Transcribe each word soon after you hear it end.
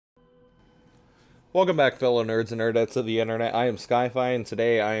Welcome back, fellow nerds and nerdettes of the internet. I am Skyfi, and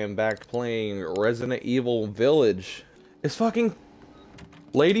today I am back playing Resident Evil Village. Is fucking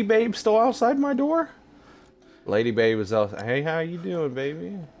Lady Babe still outside my door? Lady Babe is out. Hey, how you doing,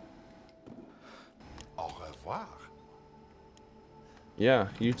 baby? Au revoir. Yeah,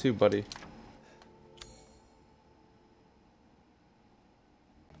 you too, buddy.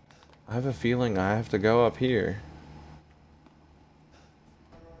 I have a feeling I have to go up here.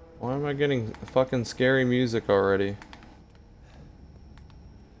 Why am I getting fucking scary music already?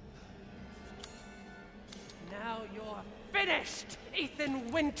 Now you're finished,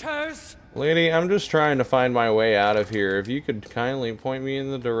 Ethan Winters! Lady, I'm just trying to find my way out of here. If you could kindly point me in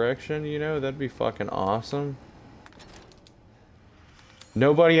the direction, you know, that'd be fucking awesome.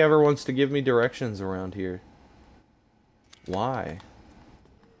 Nobody ever wants to give me directions around here. Why?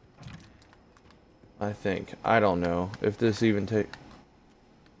 I don't know if this even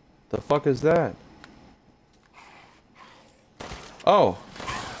The fuck is that? Oh.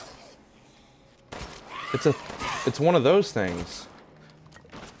 It's one of those things.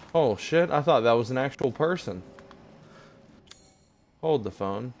 Oh shit, I thought that was an actual person. Hold the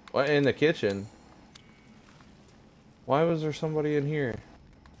phone. In the kitchen. Why was there somebody in here?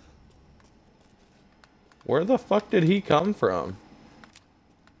 Where the fuck did he come from?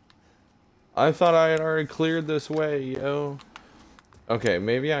 I thought I had already cleared this way, yo. Okay,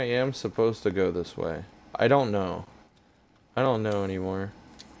 maybe I am supposed to go this way. I don't know. I don't know anymore.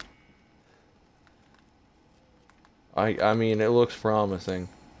 I mean, it looks promising.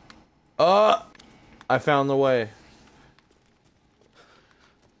 I found the way.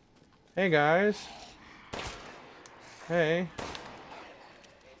 Hey, guys. Hey.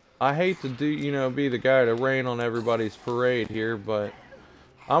 I hate to be the guy to rain on everybody's parade here, but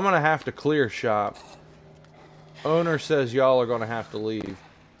I'm gonna have to clear shop. Owner says y'all are gonna have to leave.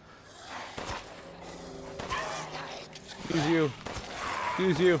 Excuse you.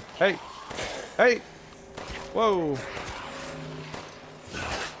 Excuse you. Hey. Hey. Whoa.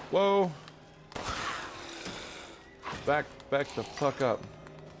 Whoa. Back the fuck up.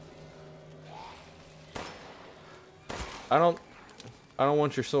 I don't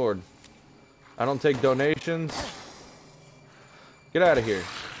want your sword. I don't take donations. Get out of here.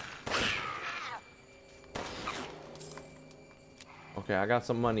 Okay, I got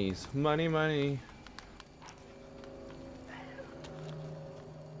some monies. Money.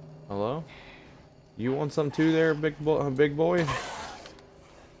 Hello? You want some too there, big boy?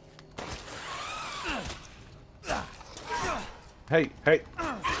 Hey.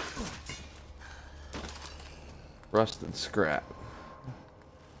 Rusted scrap.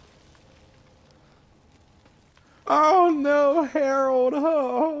 Oh no, Harold!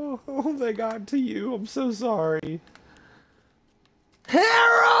 Oh, they got to you. I'm so sorry.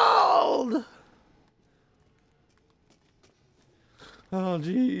 Harold! Oh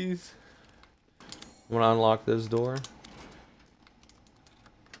jeez. I'm gonna unlock this door.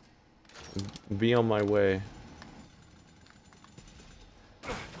 Be on my way.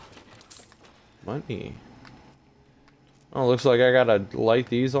 Money. Oh, looks like I gotta light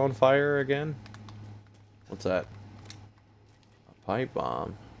these on fire again. What's that? A pipe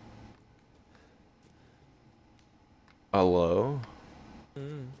bomb. Hello?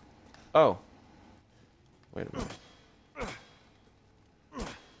 Oh. Wait a minute.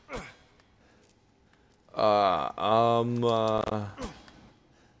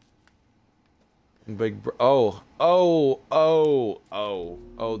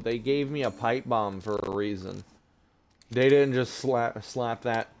 Oh, they gave me a pipe bomb for a reason. They didn't just slap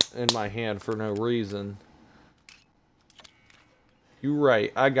that in my hand for no reason. You're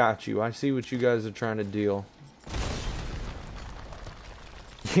right, I got you. I see what you guys are trying to deal.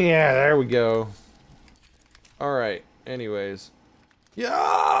 Yeah, there we go. Alright, anyways.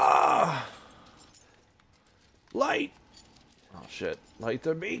 Yeah! Light! Oh shit. Light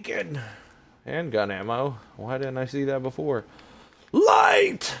the beacon! Handgun ammo. Why didn't I see that before?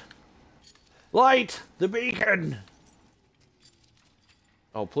 Light! Light the beacon!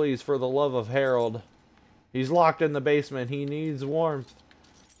 Oh, please, for the love of Harold. He's locked in the basement. He needs warmth.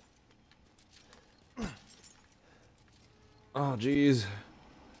 Oh, jeez.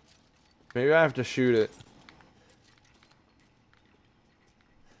 Maybe I have to shoot it.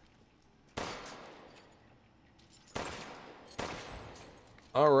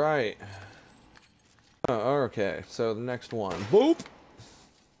 Alright. Okay, so the next one. Boop!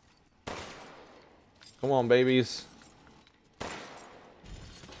 Come on, babies.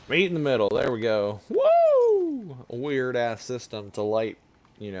 Meet in the middle. There we go. Woo! A weird-ass system to light,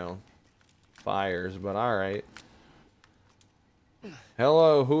 fires, but alright.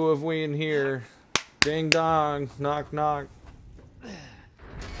 Hello, who have we in here? Ding dong. Knock knock.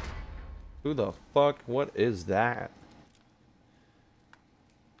 Who the fuck? What is that?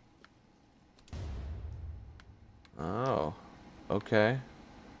 Oh. Okay.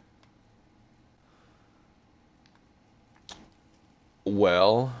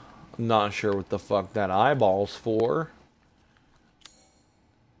 Well, I'm not sure what the fuck that eyeball's for.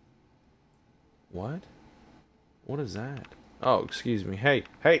 What? What is that? Oh, excuse me. Hey,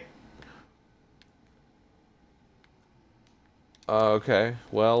 hey! Okay.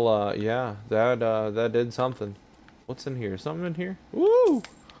 Well, yeah, that did something. What's in here? Something in here? Woo!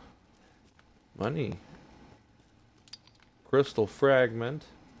 Money. Crystal fragment.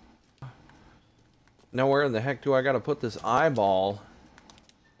 Now where in the heck do I gotta put this eyeball?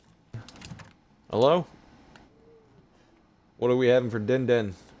 Hello? What are we having for din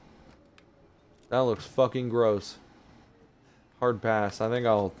din? That looks fucking gross. Hard pass. I think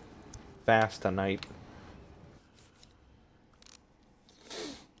I'll fast tonight.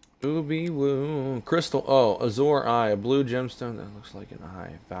 Ooby woo. Crystal. Oh, Azure Eye. A blue gemstone that looks like an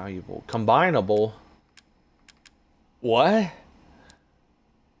eye. Valuable. Combinable. What?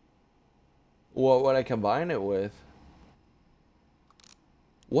 What would I combine it with?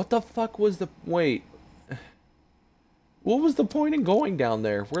 What the fuck was the... Wait. What was the point in going down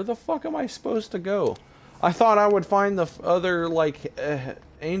there? Where the fuck am I supposed to go? I thought I would find the other, like,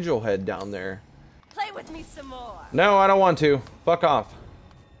 angel head down there. Play with me some more. No, I don't want to. Fuck off.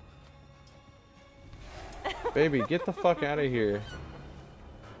 Baby, get the fuck out of here.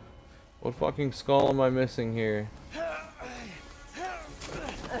 What fucking skull am I missing here?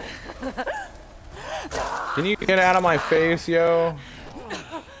 Can you get out of my face, yo?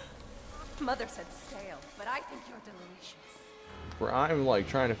 Mother said stale, but I think you're delicious. Where I'm like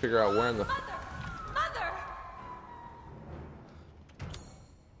trying to figure out where in the... Mother!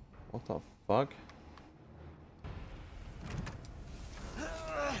 What the fuck?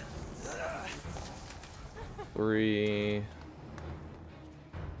 Three...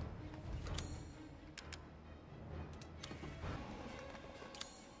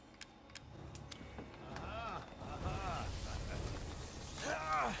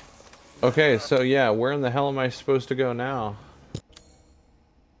 Okay, so yeah, where in the hell am I supposed to go now?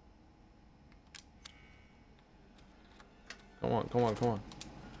 Come on, come on, come on.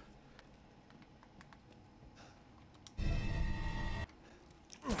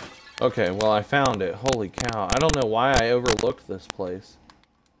 Okay, well I found it. Holy cow. I don't know why I overlooked this place.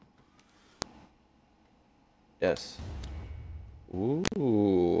 Yes.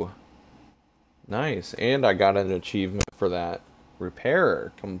 Ooh. Nice. And I got an achievement for that.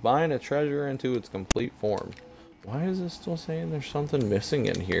 Repairer. Combine a treasure into its complete form. Why is it still saying there's something missing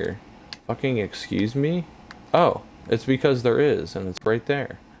in here? Fucking excuse me? Oh, it's because there is, and it's right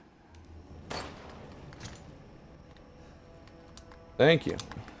there. Thank you.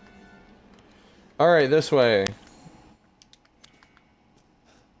 Alright, this way.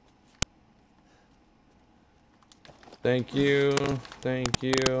 Thank you. Thank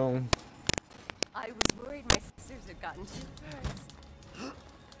you. I was worried my sisters had gotten too first.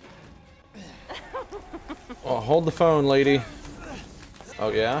 Oh, hold the phone, lady. Oh,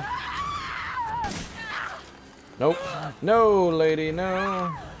 yeah? Nope. No, lady,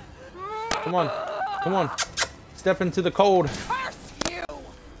 no. Come on. Come on. Step into the cold. Curse you!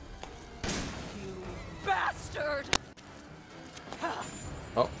 You bastard!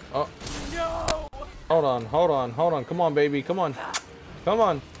 Oh, oh. No! Hold on, hold on, hold on. Come on, baby. Come on. Come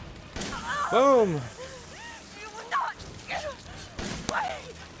on. Boom. You will not get away!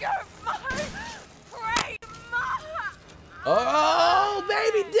 You're my prey! Oh,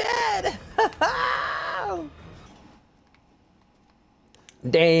 baby dead!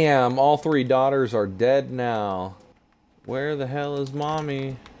 Damn, all three daughters are dead now. Where the hell is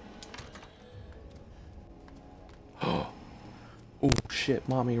mommy? Oh shit,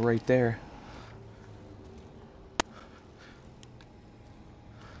 mommy right there.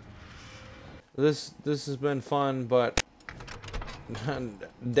 This has been fun, but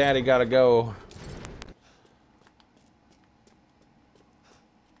Daddy gotta go.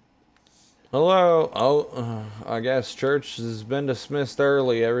 Hello. Oh, I guess church has been dismissed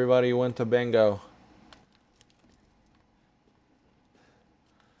early. Everybody went to bingo.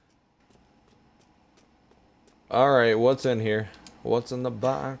 Alright, what's in here? What's in the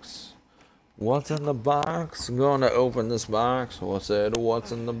box? What's in the box? I'm going to open this box. What's it?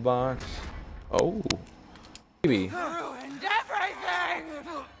 What's in the box? Oh. Baby. Ruined everything!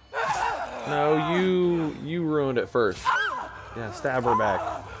 No, you ruined it first. Yeah, stab her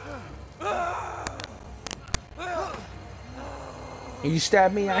back. You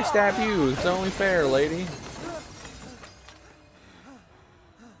stab me, I stab you. It's only fair, lady.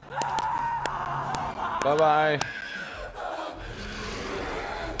 Bye-bye.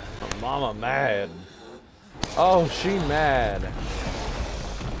 Oh, mama mad. Oh, she mad.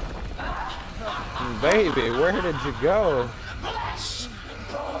 Baby, where did you go?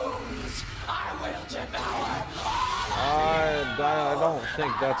 I don't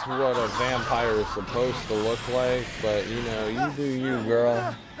think that's what a vampire is supposed to look like, but you know, you do you,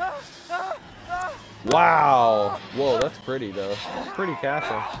 girl. Wow. Whoa, that's pretty though. That's a pretty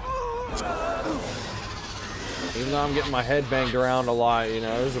castle. Even though I'm getting my head banged around a lot, you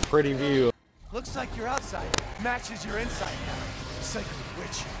know, there's a pretty view. Looks like your outside matches your inside now. Sacred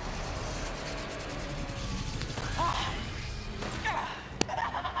witch.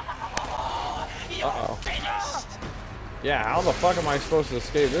 Uh-oh. Yeah, how the fuck am I supposed to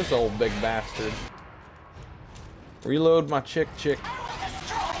escape this old big bastard? Reload my chick.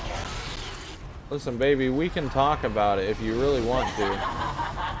 Listen, baby, we can talk about it if you really want to.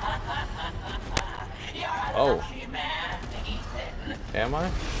 Oh. Am I?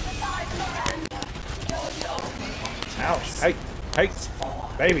 Ouch. Hey,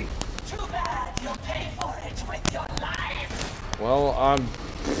 baby. Well,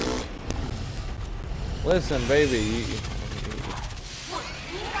 listen, baby.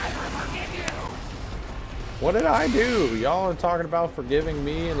 What did I do? Y'all are talking about forgiving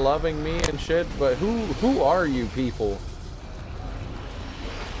me and loving me and shit, but who are you people?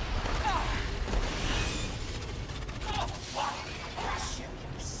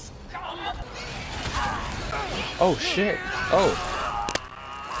 Oh shit. Oh.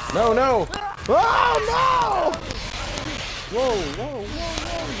 No. Oh no! Whoa.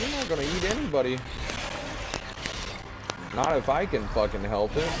 You're not gonna eat anybody. Not if I can fucking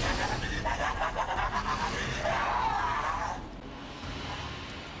help it.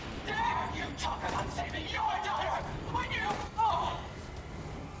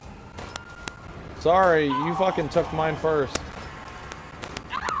 Sorry, you fucking took mine first.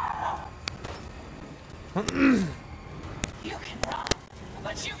 You can run,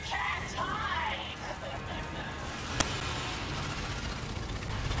 but you can't hide.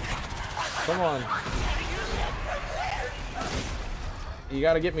 Come on. You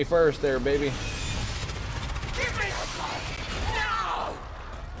gotta get me first there, baby.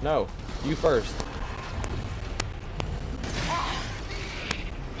 No, you first.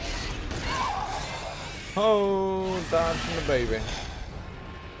 Oh, dodging the baby.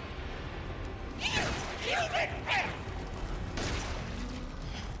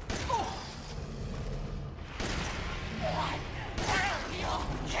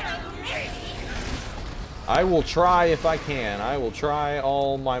 I will try if I can. I will try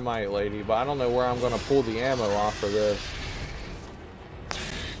all my might, lady, but I don't know where I'm gonna pull the ammo off for this.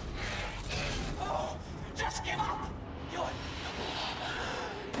 Just give up. You're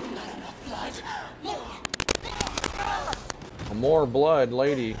not enough blood. More blood,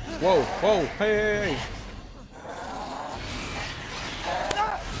 lady. Whoa, hey.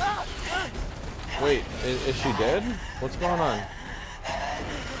 Wait, is she dead? What's going on?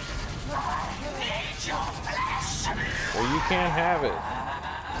 Well, you can't have it.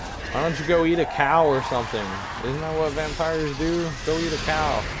 Why don't you go eat a cow or something? Isn't that what vampires do? Go eat a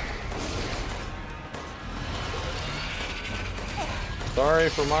cow. Sorry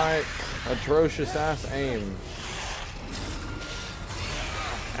for my atrocious ass aim.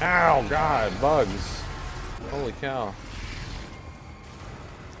 Ow, God, bugs. Holy cow.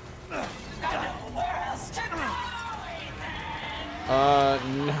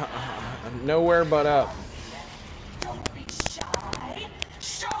 Nowhere but up. Don't be shy.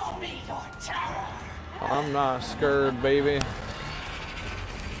 Show me your terror. I'm not scared, baby.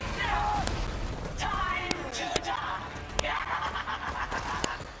 Time to die.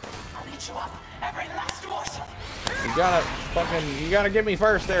 I'll eat you up, every last morsel. You gotta get me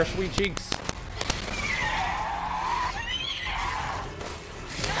first there, sweet cheeks.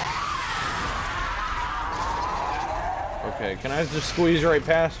 Okay, can I just squeeze right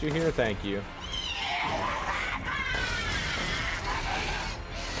past you here? Thank you.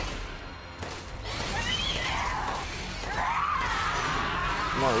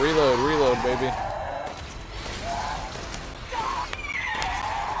 Come on, reload, baby.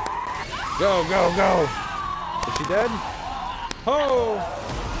 Go. Is she dead? Ho!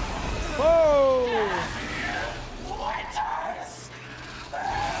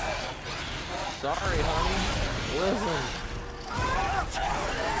 Sorry, honey. Listen.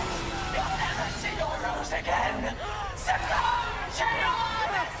 You'll never see your rose again. Succumb to your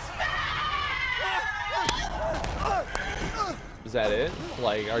despair. Is that it?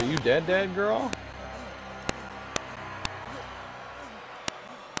 Like, are you dead, girl?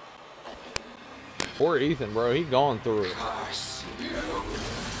 Poor Ethan, bro. He gone through it.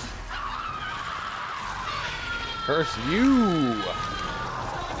 Curse you!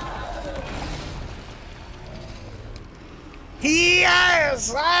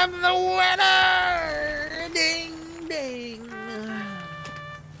 Yes! I'm the winner! Ding, ding!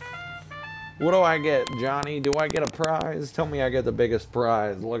 What do I get, Johnny? Do I get a prize? Tell me I get the biggest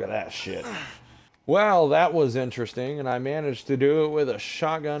prize. Look at that shit. Well, that was interesting, and I managed to do it with a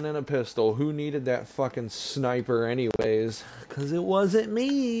shotgun and a pistol. Who needed that fucking sniper anyways? Because it wasn't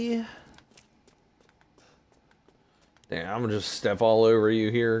me. Damn, I'm gonna just step all over you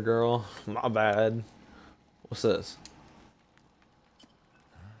here, girl. My bad. What's this?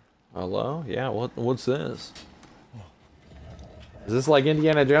 Hello? Yeah, what's this? Is this like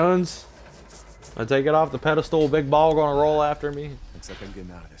Indiana Jones? I take it off the pedestal, big ball gonna roll after me? Looks like I'm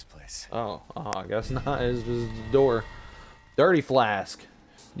getting out of this place. Oh, I guess not. It's just the door. Dirty flask.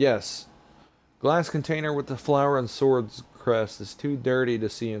 Yes. Glass container with the flower and swords crest is too dirty to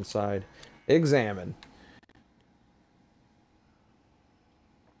see inside. Examine.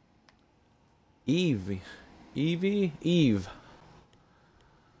 Eve. Eve.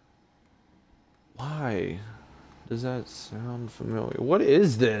 Why does that sound familiar? What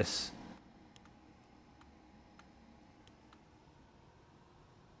is this?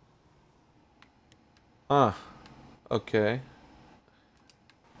 Ah, okay.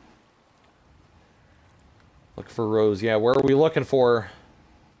 Look for Rose. Yeah, where are we looking for?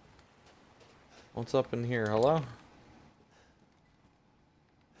 What's up in here? Hello?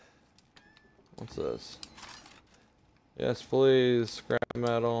 What's this? Yes, please. Scrap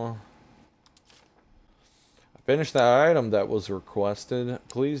metal. I finished that item that was requested.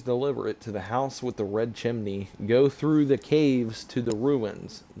 Please deliver it to the house with the red chimney. Go through the caves to the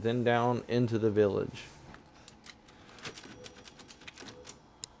ruins, then down into the village.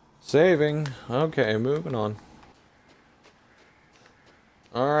 Saving. Okay, moving on.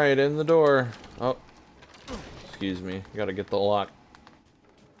 Alright, in the door. Oh. Excuse me. Gotta get the lock.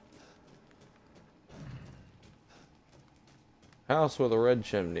 House with a red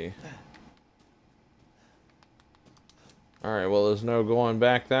chimney. Alright, well, there's no going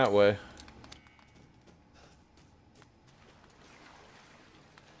back that way.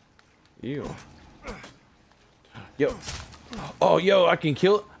 Ew. Yo. Oh, yo, I can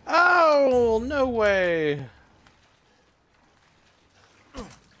kill it. Oh, no way.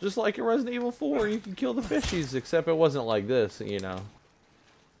 Just like in Resident Evil 4, you can kill the fishies, except it wasn't like this, you know.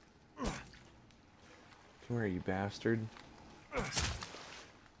 Come here, you bastard.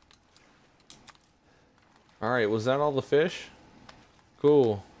 Alright, was that all the fish?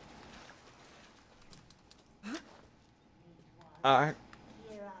 Cool. Here our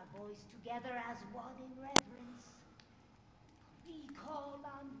boys together as one in reverence. We call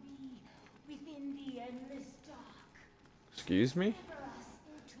on thee within the endless dark. Excuse me? Deliver us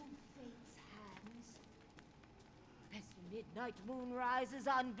into fate's hands. As the midnight moon rises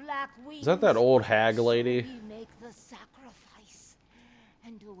on black wings. Is that old hag lady? We make the sacrifice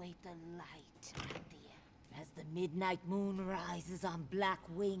and await the light at the end. As the midnight moon rises on black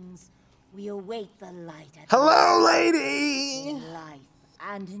wings, we await the light at Hello, lady! in life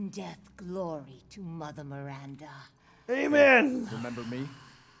and in death glory to Mother Miranda. Amen! Remember me?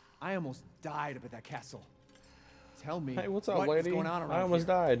 I almost died up at that castle. Tell me, Hey, what's up, what lady? is going on around I almost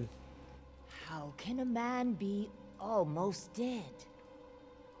here? died. How can a man be almost dead?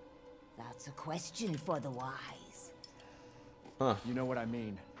 That's a question for the wise. Huh. You know what I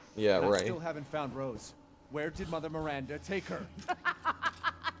mean. Yeah, And I right. still haven't found Rose. Where did Mother Miranda take her?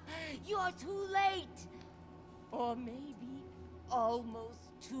 You're too late. Or maybe almost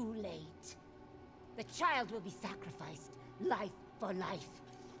too late. The child will be sacrificed, life for life.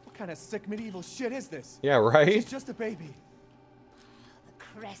 What kind of sick medieval shit is this? Yeah, right? She's just a baby. The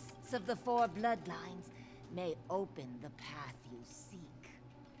crests of the four bloodlines may open the path you seek.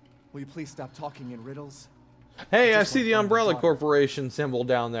 Will you please stop talking in riddles? Hey, I just see want the to find my Umbrella daughter. Corporation symbol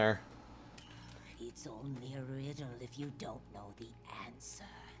down there. It's only a riddle if you don't know the answer.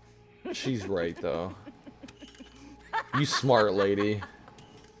 She's right, though. You smart lady.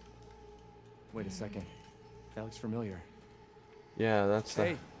 Wait a second. That looks familiar. Yeah, that's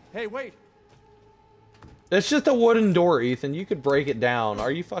the... Hey, wait! It's just a wooden door, Ethan. You could break it down.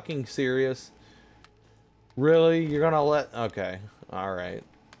 Are you fucking serious? Really? You're gonna let... Okay. Alright.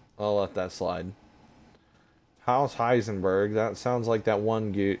 I'll let that slide. House Heisenberg. That sounds like that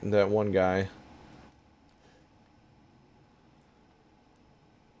one guy.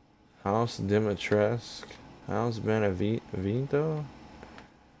 House Dimitrescu. How's Benevento?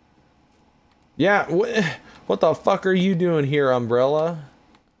 Yeah, what the fuck are you doing here, Umbrella?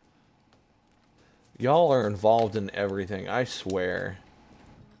 Y'all are involved in everything, I swear.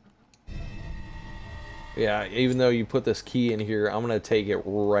 Yeah, even though you put this key in here, I'm gonna take it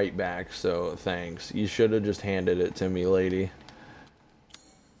right back, so thanks. You should have just handed it to me, lady.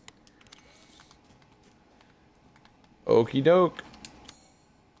 Okie doke.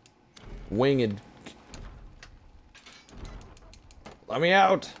 Winged. Let me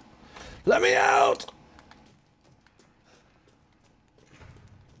out! Let me out!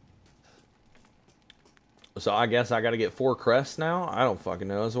 So I guess I gotta get 4 crests now? I don't fucking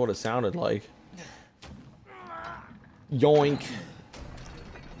know. That's what it sounded like. Yoink.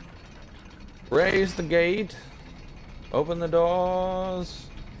 Raise the gate. Open the doors.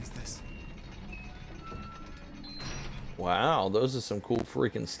 Is this? Wow, those are some cool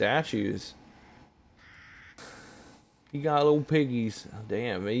freaking statues. You got little piggies.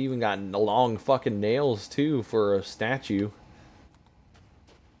 Damn, they even got long fucking nails too for a statue.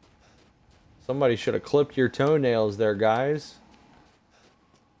 Somebody should have clipped your toenails there, guys.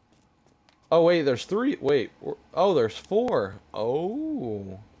 Oh, wait, there's 3. Wait. Oh, there's 4.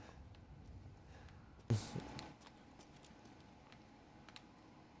 Oh.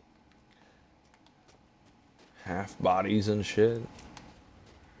 Half bodies and shit.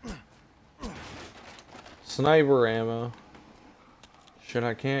 Sniper ammo. Shit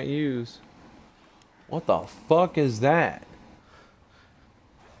I can't use. What the fuck is that?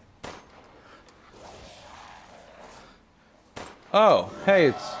 Oh, hey,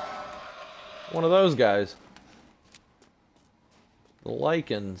 it's one of those guys. The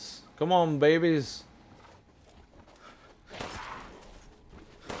lichens. Come on, babies.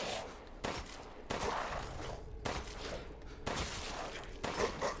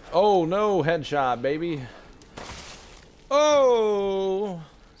 Oh, no, headshot, baby. Oh!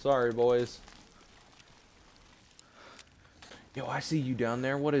 Sorry, boys. Yo, I see you down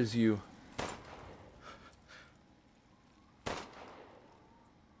there. What is you?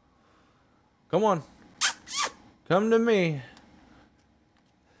 Come on. Come to me.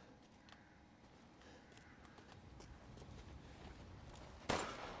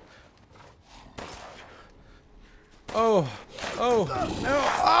 Oh. Oh. No.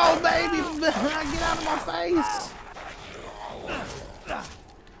 Oh, baby. Get out of my face.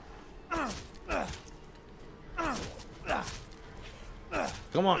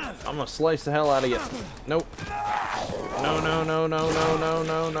 Come on. I'm gonna slice the hell out of you. Nope. No, no, no, no, no, no,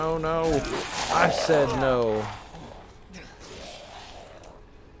 no, no, no. I said no.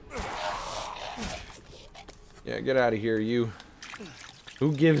 Yeah, get out of here, you.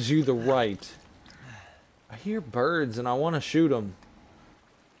 Who gives you the right? I hear birds and I want to shoot them.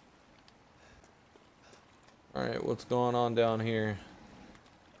 Alright, what's going on down here?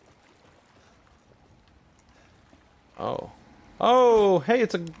 Oh. Oh, hey,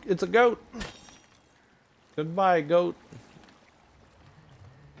 it's a goat. Goodbye, goat.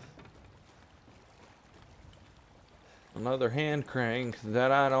 Another hand crank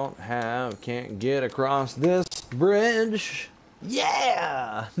that I don't have. Can't get across this bridge.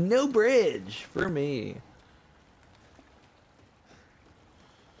 Yeah! No bridge for me.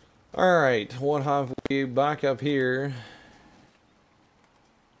 Alright, what have we back up here?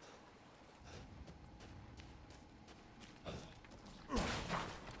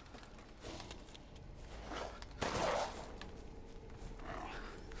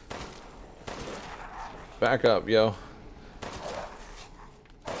 Back up, yo.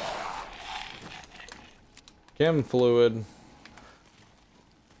 Chem fluid.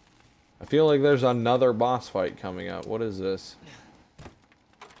 I feel like there's another boss fight coming up. What is this?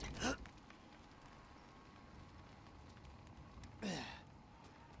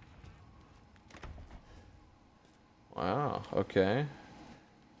 Wow, okay.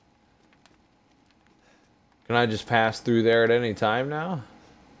 Can I just pass through there at any time now?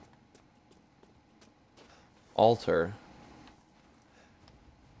 Altar.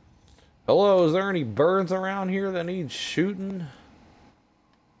 Hello, is there any birds around here that need shooting?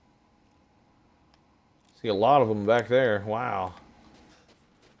 See a lot of them back there. Wow.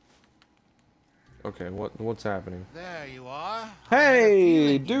 Okay, what's happening? There you are.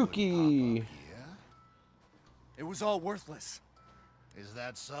 Hey, Dookie. It was all worthless. Is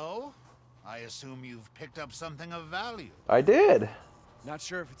that so? I assume you've picked up something of value. I did. Not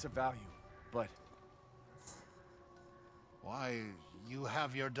sure if it's of value, but... Why, you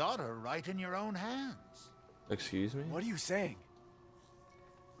have your daughter right in your own hands. Excuse me? What are you saying?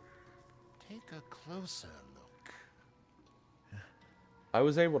 Take a closer look. I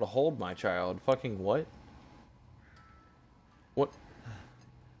was able to hold my child. Fucking what? What?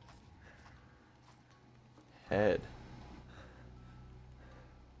 Head.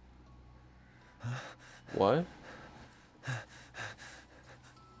 What?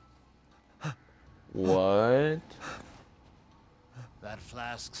 What? That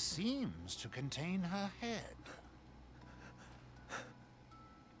flask seems to contain her head.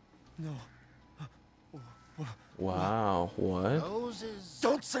 No. Wow, what? Moses.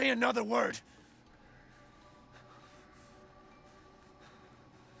 Don't say another word!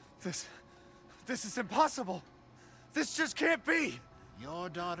 This is impossible! This just can't be! Your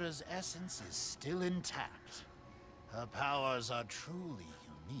daughter's essence is still intact. Her powers are truly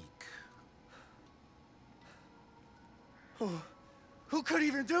unique. Who could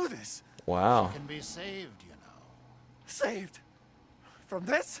even do this? Wow. She can be saved, you know. Saved? From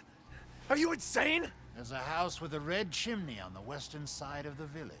this? Are you insane? There's a house with a red chimney on the western side of the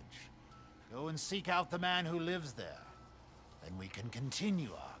village. Go and seek out the man who lives there. Then we can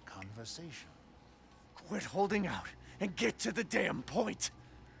continue our conversation. Quit holding out and get to the damn point.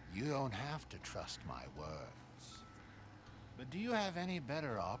 You don't have to trust my words. But do you have any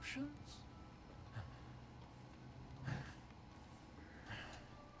better options?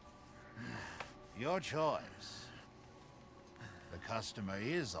 Your choice. The customer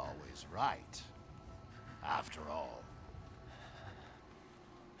is always right. After all.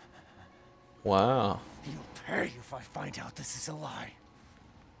 Wow. You'll pay if I find out this is a lie.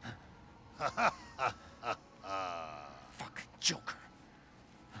 Fucking Joker.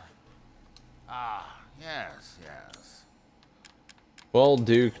 Ah, yes, yes. Well,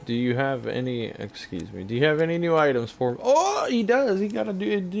 Duke, do you have any, excuse me, do you have any new items for, oh, he does, he got a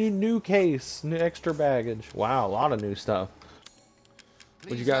new case, new extra baggage. Wow, a lot of new stuff.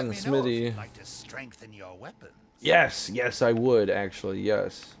 What you got in the smithy? You'd like to strengthen your weapons. Yes, yes, I would, actually,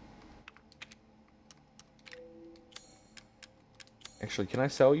 yes. Actually, can I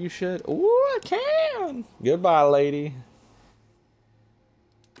sell you shit? Ooh, I can! Goodbye, lady.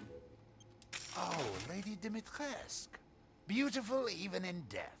 Oh, Lady Dimitrescu. Beautiful even in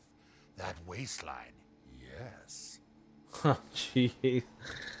death. That waistline, yes. Huh, jeez.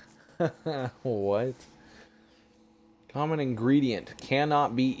 What? Common ingredient.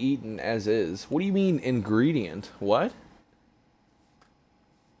 Cannot be eaten as is. What do you mean, ingredient? What?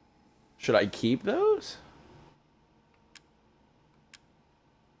 Should I keep those?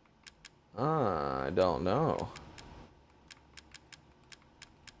 I don't know.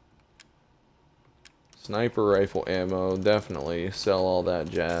 Sniper rifle ammo, definitely sell all that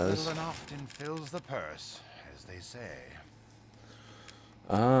jazz. Little and often fills the purse, as they say.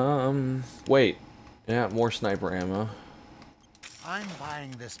 Wait. Yeah, more sniper ammo. I'm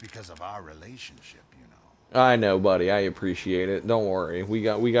buying this because of our relationship, you know. I know, buddy. I appreciate it. Don't worry. We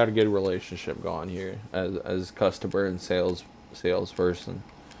got a good relationship going here as customer and salesperson.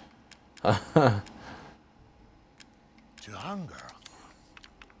 To hunger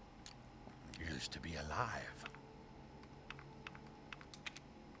is to be alive.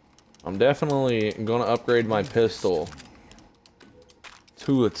 I'm definitely gonna upgrade my pistol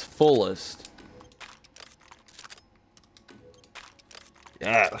to its fullest.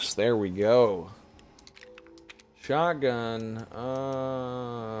 Yes, there we go. Shotgun.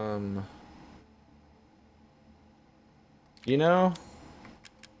 You know,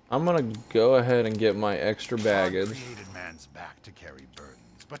 I'm gonna go ahead and get my extra baggage. God created man's back to carry burdens,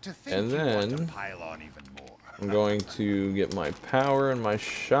 but to think And you want then to pile on even more. I'm going to get my power and my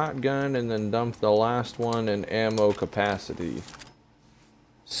shotgun and then dump the last one in ammo capacity.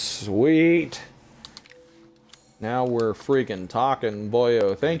 Sweet. Now we're freaking talking,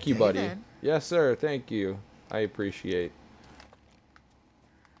 boyo. Thank you, buddy. then. Yes, sir. Thank you. I appreciate.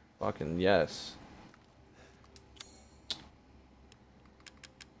 Fucking yes.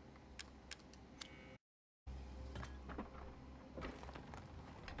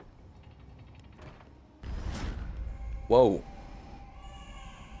 Whoa.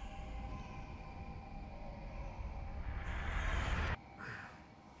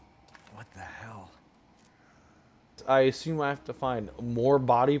 What the hell? I assume I have to find more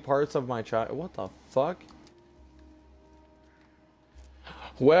body parts of my child. What the fuck?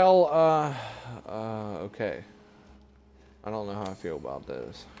 Well, okay. I don't know how I feel about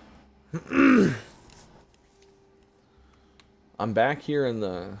this. I'm back here in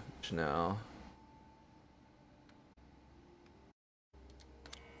the now.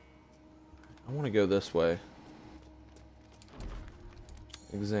 I want to go this way.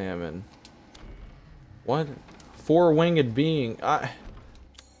 Examine. What? Four-winged being.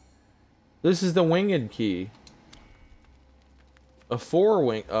 This is the winged key. A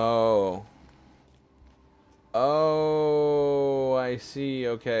four-wing. Oh. Oh. I see.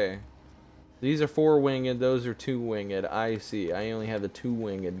 Okay. These are 4-winged, those are 2-winged. I see. I only have the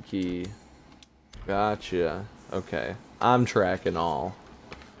 2-winged key. Gotcha. Okay. I'm tracking all.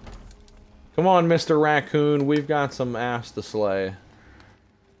 Come on, Mr. Raccoon. We've got some ass to slay.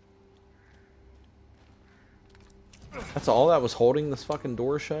 That's all that was holding this fucking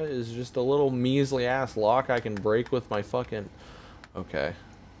door shut is just a little measly ass lock I can break with my fucking... Okay.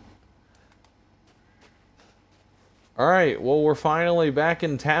 Alright, well we're finally back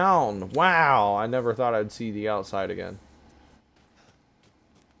in town. Wow, I never thought I'd see the outside again.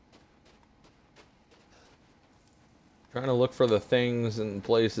 Trying to look for the things and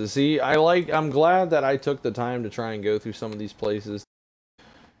places. See, I'm glad that I took the time to try and go through some of these places.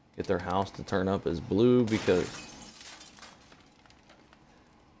 Get their house to turn up as blue because...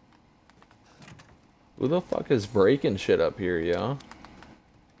 Who the fuck is breaking shit up here, yo?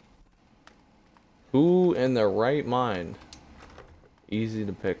 Who in their right mind? Easy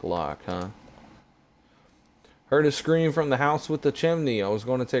to pick lock, huh? Heard a scream from the house with the chimney. I was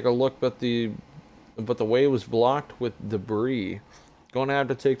going to take a look, but the way was blocked with debris. Going to have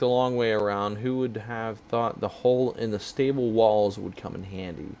to take the long way around. Who would have thought the hole in the stable walls would come in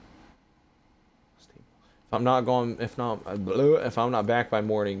handy? If I'm not back by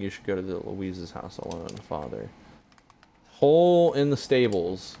morning, you should go to the Louise's house alone, father. Hole in the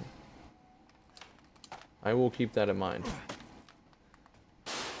stables. I will keep that in mind.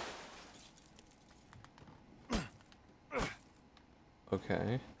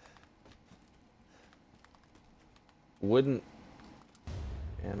 Okay. Wooden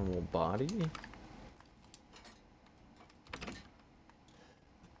animal body?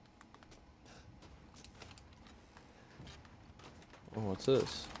 Oh, what's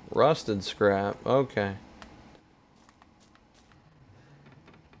this? Rusted scrap. Okay.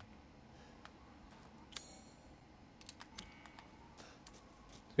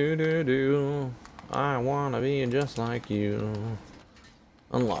 Do. I wanna be just like you.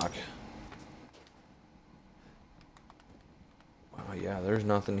 Unlock. Wow, yeah, there's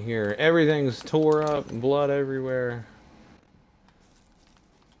nothing here. Everything's tore up, blood everywhere.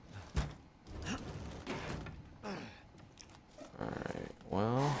 Alright,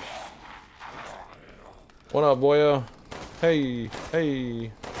 well. What up, boyo? Hey,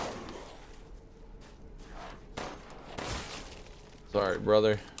 hey. Sorry,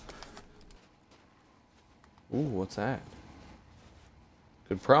 brother. Ooh, what's that?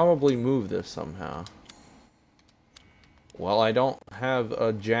 Could probably move this somehow. Well, I don't have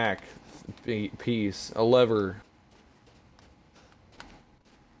a jack piece, a lever.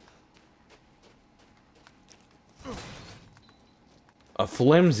 A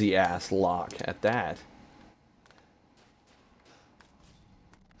flimsy ass lock at that.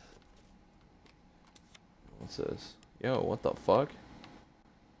 What's this? Yo, what the fuck?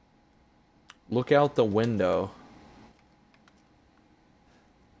 Look out the window.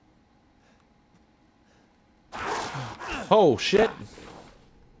 Oh shit.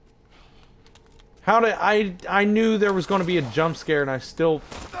 How did I knew there was going to be a jump scare and I still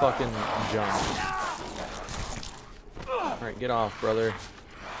fucking jumped. All right, get off, brother.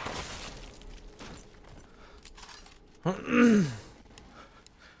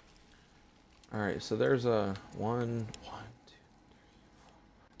 All right, so there's a 1, 2,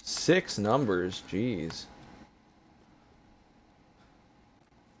 6 numbers. Jeez.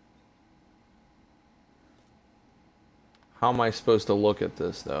 How am I supposed to look at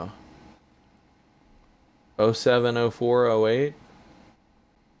this though? 07, 04, 08?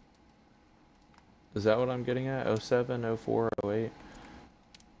 Is that what I'm getting at? 07, 04, 08?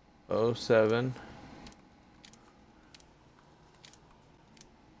 07.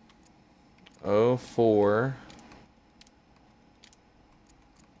 04.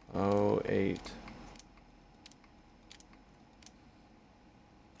 08.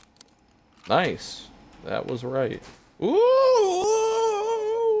 Nice. That was right. Ooh!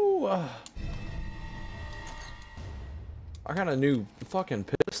 I got a new fucking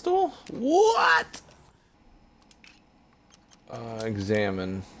pistol? What?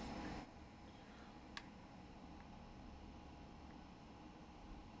 Examine.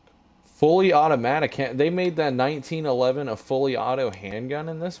 Fully automatic. They made that 1911 a fully auto handgun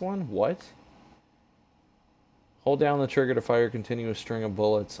in this one? What? Hold down the trigger to fire a continuous string of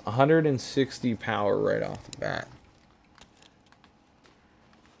bullets. 160 power right off the bat.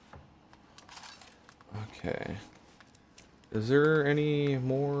 Okay. Is there any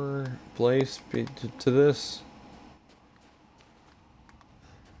more place to this?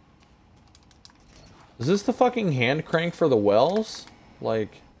 Is this the fucking hand crank for the wells?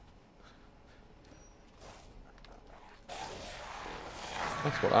 Like...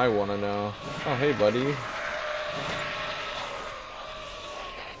 That's what I want to know. Oh, hey, buddy.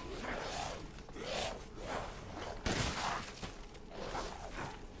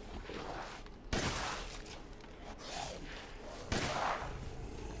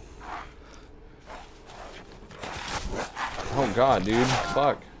 Oh god, dude.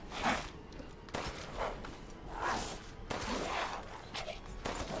 Fuck.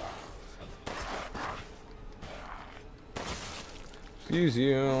 Excuse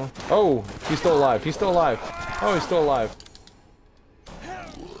you. Oh, he's still alive. He's still alive. Oh, he's still alive.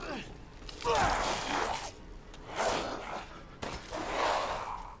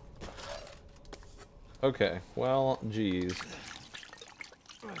 Okay, well, geez.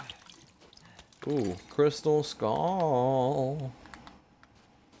 Ooh, crystal skull.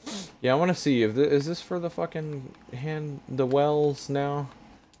 Yeah, I want to see if is this for the fucking the wells now?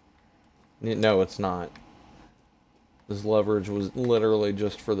 No, it's not. This leverage was literally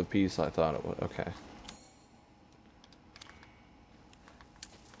just for the piece I thought it would. Okay.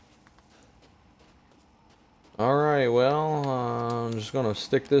 Alright, well, I'm just gonna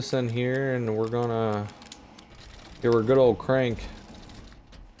stick this in here and we're gonna give her a good old crank.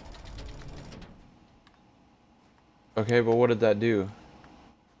 Okay, but what did that do?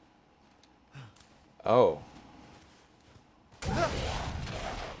 Oh.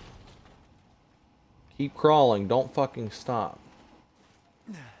 Keep crawling, don't fucking stop.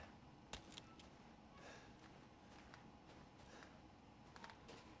 I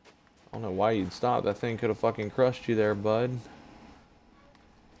don't know why you'd stop. That thing could have fucking crushed you there, bud.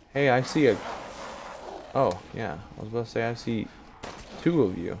 Hey, I see a... Oh, yeah. I was about to say, I see two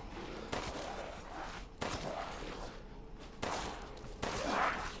of you.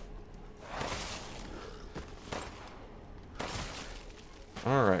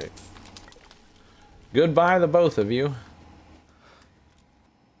 Alright. Goodbye, the both of you.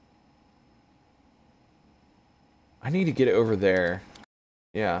 I need to get over there.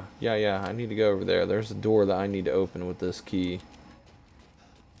 Yeah, I need to go over there. There's a door that I need to open with this key.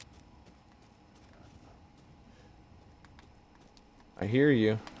 I hear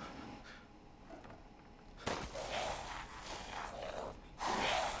you.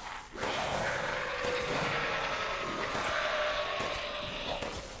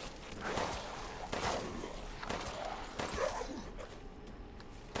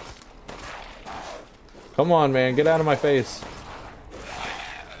 Come on, man, get out of my face.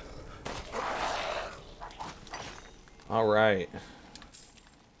 All right.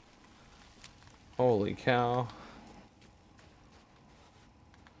 Holy cow.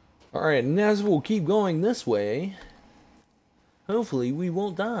 All right, and as we'll keep going this way, hopefully we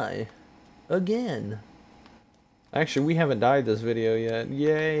won't die again. Actually, we haven't died this video yet.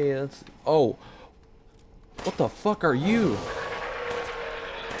 Yay, that's... Oh. What the fuck are you?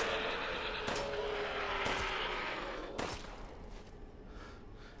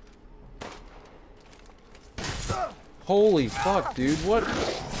 Holy fuck, dude. What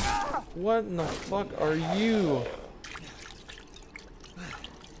in the fuck are you?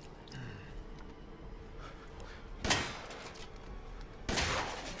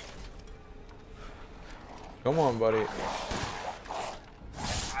 Come on, buddy.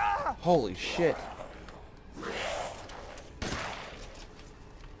 Holy shit.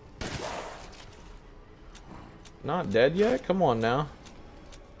 Not dead yet? Come on now.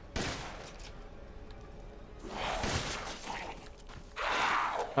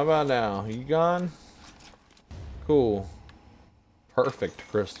 How about now? You gone? Cool. Perfect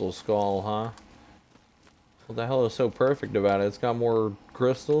crystal skull, huh? What the hell is so perfect about it? It's got more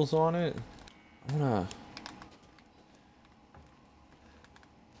crystals on it? I'm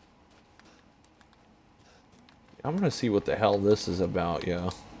gonna see what the hell this is about,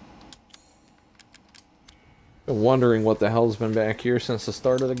 yo. Been wondering what the hell's been back here since the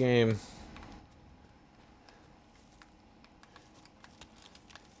start of the game.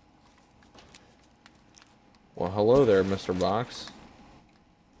 Well, hello there, Mr. Box.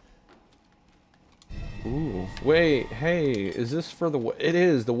 Ooh, wait, hey, is this for the... It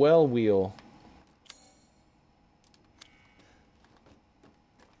is, the well wheel.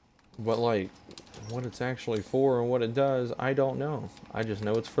 But, like, what it's actually for and what it does, I don't know. I just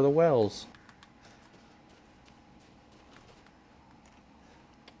know it's for the wells.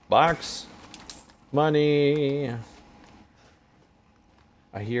 Box. Money.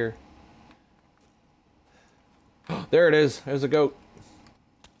 I hear... There it is. There's a goat.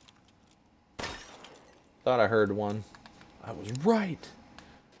 Thought I heard one. I was right.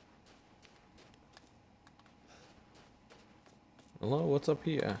 Hello, what's up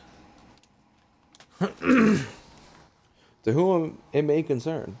here? To whom it may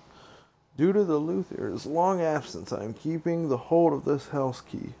concern. Due to the Luther's long absence, I am keeping the hold of this house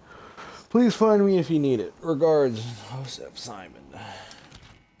key. Please find me if you need it. Regards, Joseph Simon.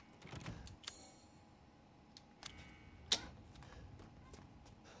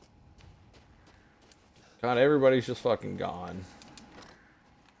 God, everybody's just fucking gone.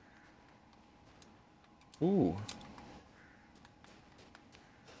 Ooh.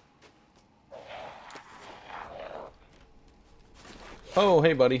 Oh,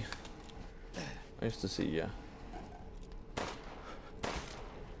 hey, buddy. Nice to see ya.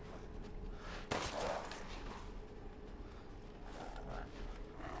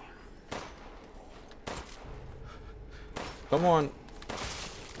 Come on.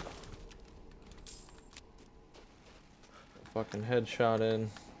 Fucking headshot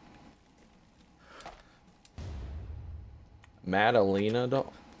in. Madalena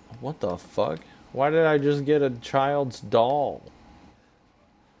doll? What the fuck? Why did I just get a child's doll?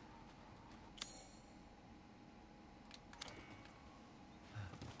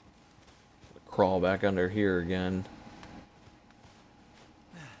 Crawl back under here again.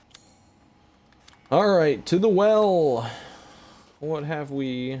 Alright, to the well. What have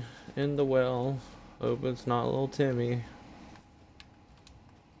we in the well? Hope it's not little Timmy.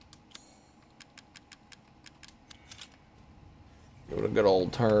 Give it a good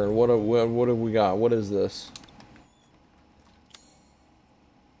old turn. What have we got? What is this?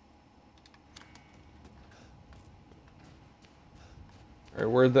 Alright,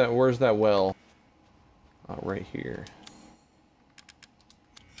 where's that well? Oh, right here.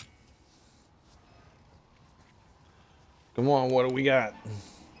 Come on, what do we got?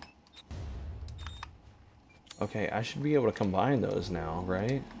 Okay, I should be able to combine those now,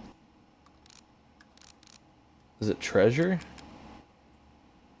 right? Is it treasure?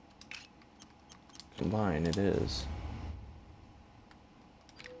 Combine, it is.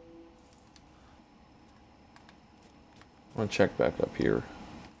 I want to check back up here.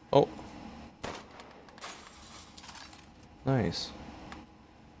 Oh. Nice.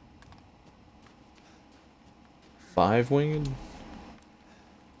 5-winged?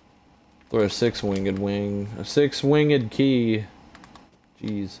 Or a 6-winged wing. A 6-winged key.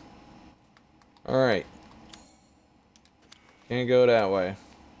 Jeez. Alright. Can't go that way.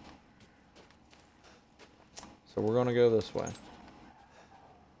 So we're gonna go this way.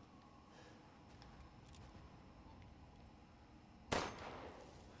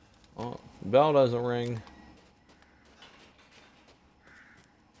 Oh, bell doesn't ring.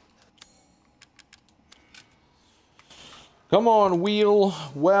 Come on, wheel.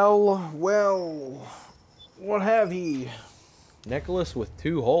 Well. What have he? Necklace with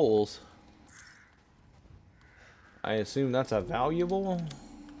 2 holes. I assume that's a valuable.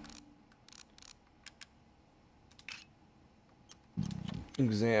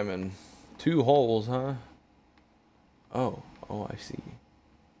 Examine. 2 holes, huh? Oh, I see.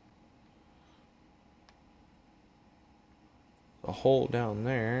 A hole down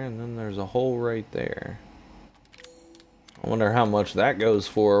there, and then there's a hole right there. I wonder how much that goes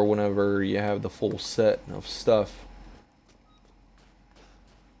for whenever you have the full set of stuff.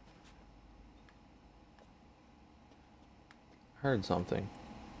 Heard something.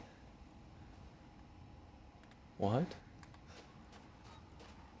 What?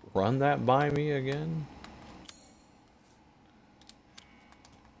 Run that by me again?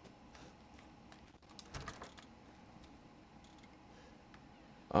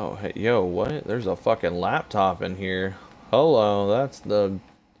 Oh, hey, yo, what? There's a fucking laptop in here. Hello, that's the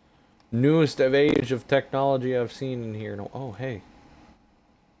newest of age of technology I've seen in here. Oh, hey.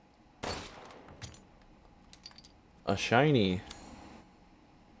 A shiny.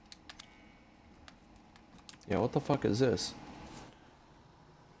 Yeah, what the fuck is this?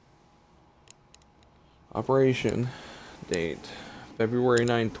 Operation date February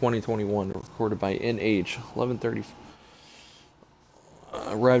 9, 2021, recorded by NH 11:30.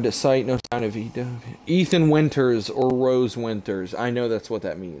 Arrived at site, no sign of Ethan Winters or Rose Winters. I know that's what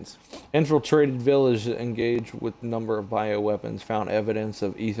that means. Infiltrated village engaged with number of bioweapons. Found evidence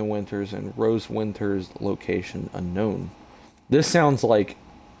of Ethan Winters and Rose Winters location unknown. This sounds like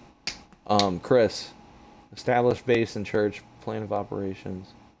Chris. Established base and church. Plan of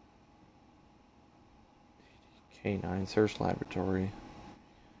operations. K9 search laboratory.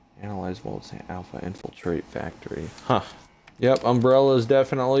 Analyze molds alpha infiltrate factory. Huh. Yep, Umbrella's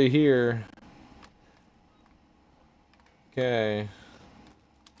definitely here. Okay.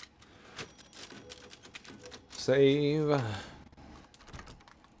 Save. And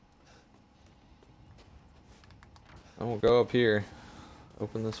we'll go up here.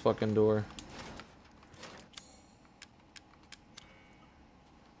 Open this fucking door.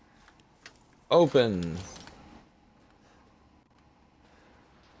 Open.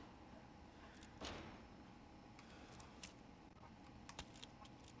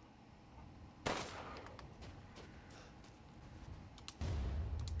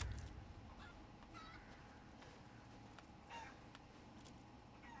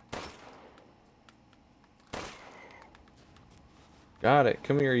 Got it.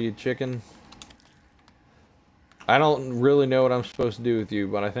 Come here, you chicken. I don't really know what I'm supposed to do with you,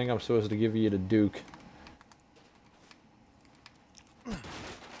 but I think I'm supposed to give you to Duke.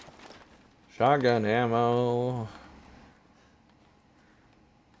 Shotgun ammo.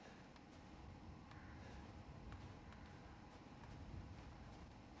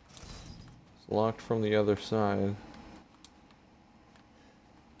 It's locked from the other side.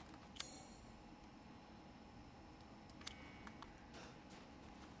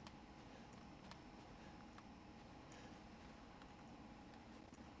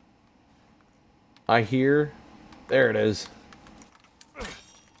 I hear. There it is.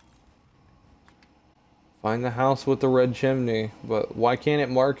 Find the house with the red chimney. But why can't it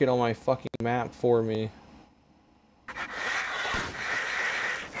mark it on my fucking map for me?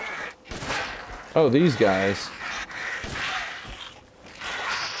 Oh, these guys.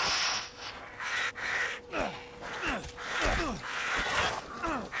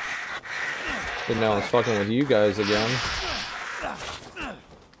 But now it's fucking with you guys again.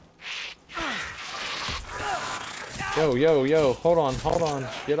 Yo, yo, yo, hold on,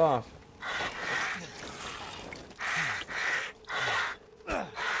 get off.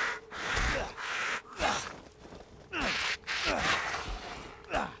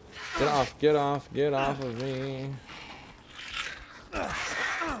 Get off of me.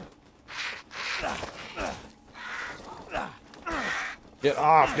 Get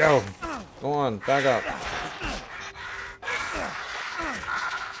off, go. Go on, back up.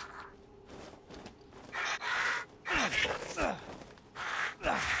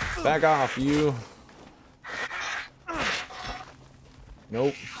 Back off, you.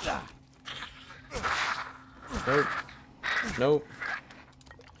 Nope. Nope. Nope.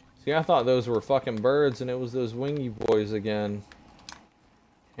 See, I thought those were fucking birds and it was those wingy boys again.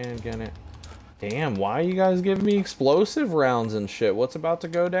 And get it. Damn, why are you guys giving me explosive rounds and shit? What's about to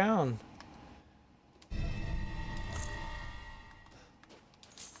go down?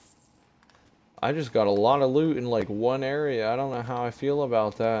 I just got a lot of loot in like one area. I don't know how I feel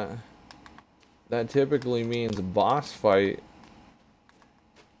about that. That typically means a boss fight.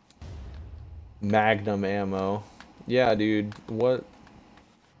 Magnum ammo. Yeah, dude. What?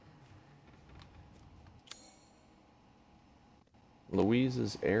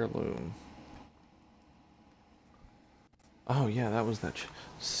 Louise's heirloom. Oh yeah, that was that.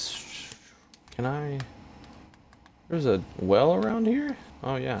 Can I? There's a well around here?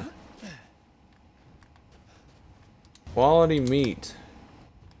 Oh yeah. Quality meat.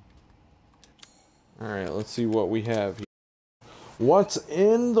 Alright, let's see what we have here. What's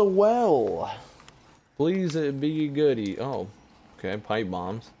in the well? Please it be a goodie. Oh, okay, pipe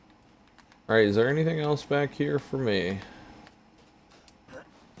bombs. Alright, is there anything else back here for me?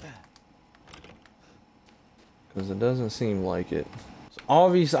 Because it doesn't seem like it. So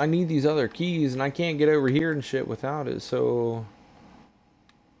obviously, I need these other keys, and I can't get over here and shit without it, so...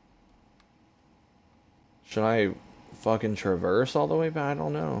 Should I fucking traverse all the way back? I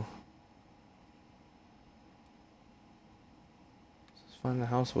don't know. Let's find the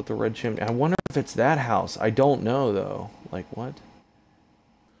house with the red chimney. I wonder if it's that house. I don't know, though. Like, what?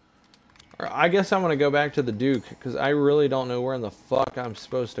 I guess I'm gonna go back to the Duke, because I really don't know where in the fuck I'm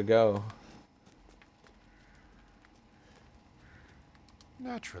supposed to go.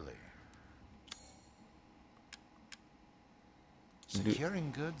 Naturally.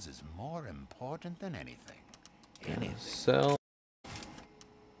 Securing goods is more important than anything. Sell.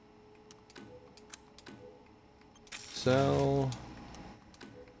 Sell.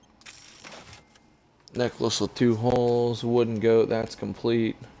 Necklace with 2 holes. Wooden goat. That's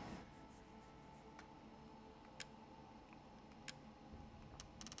complete.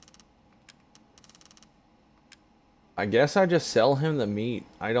 I guess I just sell him the meat.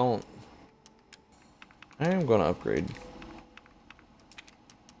 I am gonna upgrade.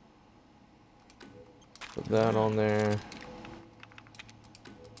 Put that on there.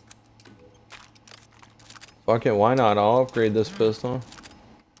 Fuck it, why not? I'll upgrade this pistol.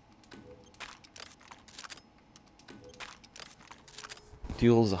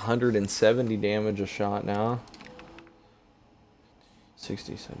 Deals 170 damage a shot now.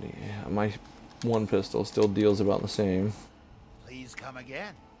 60, 70. Yeah, my one pistol still deals about the same. Please come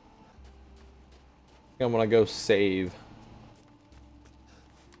again. I'm gonna go save.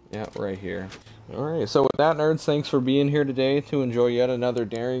 Yeah, right here. Alright, so with that, nerds, thanks for being here today to enjoy yet another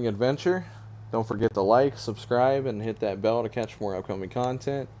daring adventure. Don't forget to like, subscribe, and hit that bell to catch more upcoming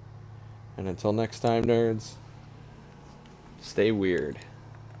content. And until next time, nerds, stay weird.